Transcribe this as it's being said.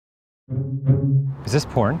Is this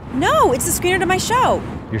porn? No, it's the screener to my show.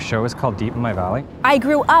 Your show is called Deep in My Valley? I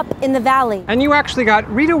grew up in the valley. And you actually got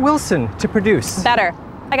Rita Wilson to produce. Better.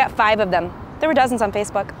 I got 5 of them. There were dozens on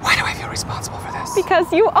Facebook. Why do I feel responsible for this?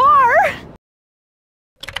 Because you are.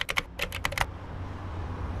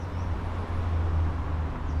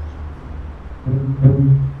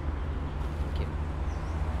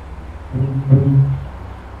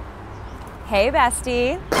 Hey,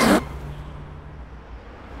 bestie.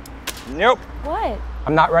 Nope. What?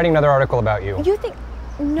 I'm not writing another article about you. You think?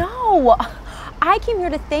 No. I came here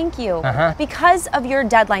to thank you. Because of your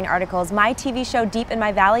deadline articles, my TV show Deep in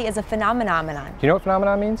My Valley is a phenomenon. Do you know what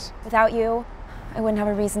phenomenon means? Without you, I wouldn't have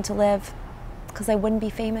a reason to live, because I wouldn't be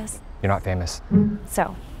famous. You're not famous.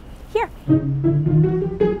 So, here.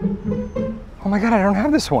 Oh my God, I don't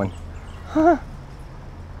have this one. Huh.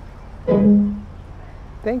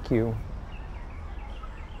 Thank you.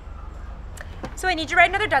 So I need you to write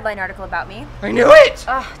another deadline article about me. I knew it!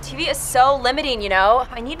 Ugh, TV is so limiting, you know?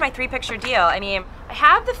 I need my 3-picture deal. I mean, I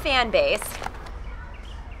have the fan base.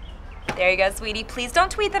 There you go, sweetie. Please don't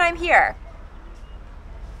tweet that I'm here.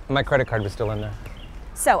 My credit card was still in there.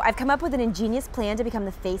 So I've come up with an ingenious plan to become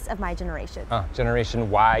the face of my generation. Oh, Generation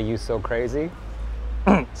Y, you so crazy?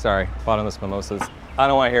 Sorry, bottomless mimosas. I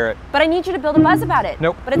don't want to hear it. But I need you to build a buzz about it.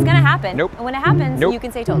 Nope. But it's gonna happen. Nope. And when it happens, Nope. you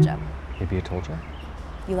can say told ya. Maybe I told you.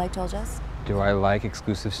 You like told yas? Do I like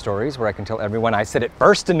exclusive stories where I can tell everyone I said it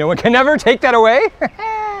first and no one can ever take that away?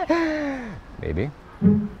 Maybe.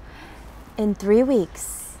 In 3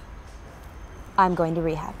 weeks, I'm going to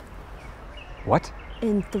rehab. What?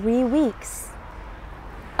 In 3 weeks,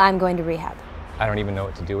 I'm going to rehab. I don't even know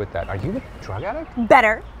what to do with that. Are you a drug addict?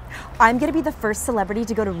 Better. I'm gonna be the first celebrity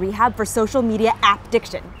to go to rehab for social media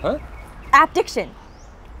app-diction. Huh? App-diction.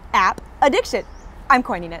 App addiction. I'm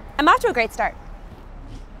coining it. I'm off to a great start.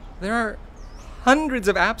 There are hundreds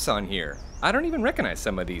of apps on here. I don't even recognize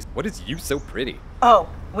some of these. What is You So Pretty? Oh,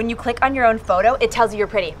 when you click on your own photo, it tells you you're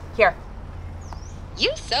pretty. Here.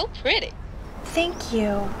 You so pretty. Thank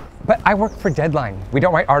you. But I work for Deadline. We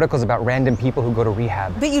don't write articles about random people who go to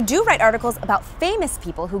rehab. But you do write articles about famous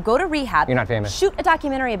people who go to rehab. You're not famous. Shoot a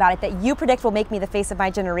documentary about it that you predict will make me the face of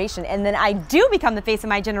my generation, and then I do become the face of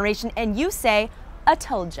my generation, and you say, I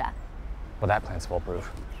told ya. Well, that plan's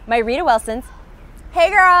foolproof. My Rita Wilsons.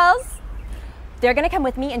 Hey, girls. They're gonna come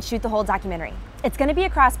with me and shoot the whole documentary. It's gonna be a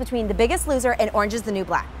cross between The Biggest Loser and Orange is the New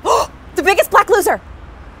Black. The Biggest Black Loser!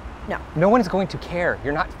 No. No one's going to care.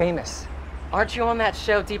 You're not famous. Aren't you on that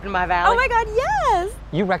show Deep in My Valley? Oh my God, yes!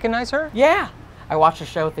 You recognize her? Yeah. I watched the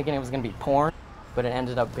show thinking it was gonna be porn, but it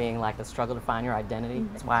ended up being like the struggle to find your identity.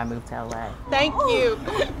 That's why I moved to LA. Thank you.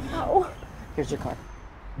 Oh. Here's your card.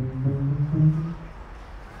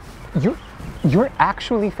 You're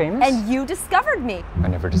actually famous? And you discovered me. I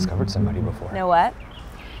never discovered somebody before. You know what?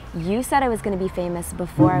 You said I was gonna be famous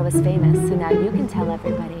before I was famous, so now you can tell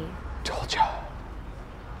everybody. Told ya.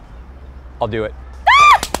 I'll do it.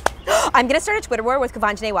 I'm gonna start a Twitter war with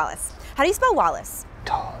Kavanjane Wallace. How do you spell Wallace?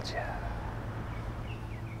 Told ya.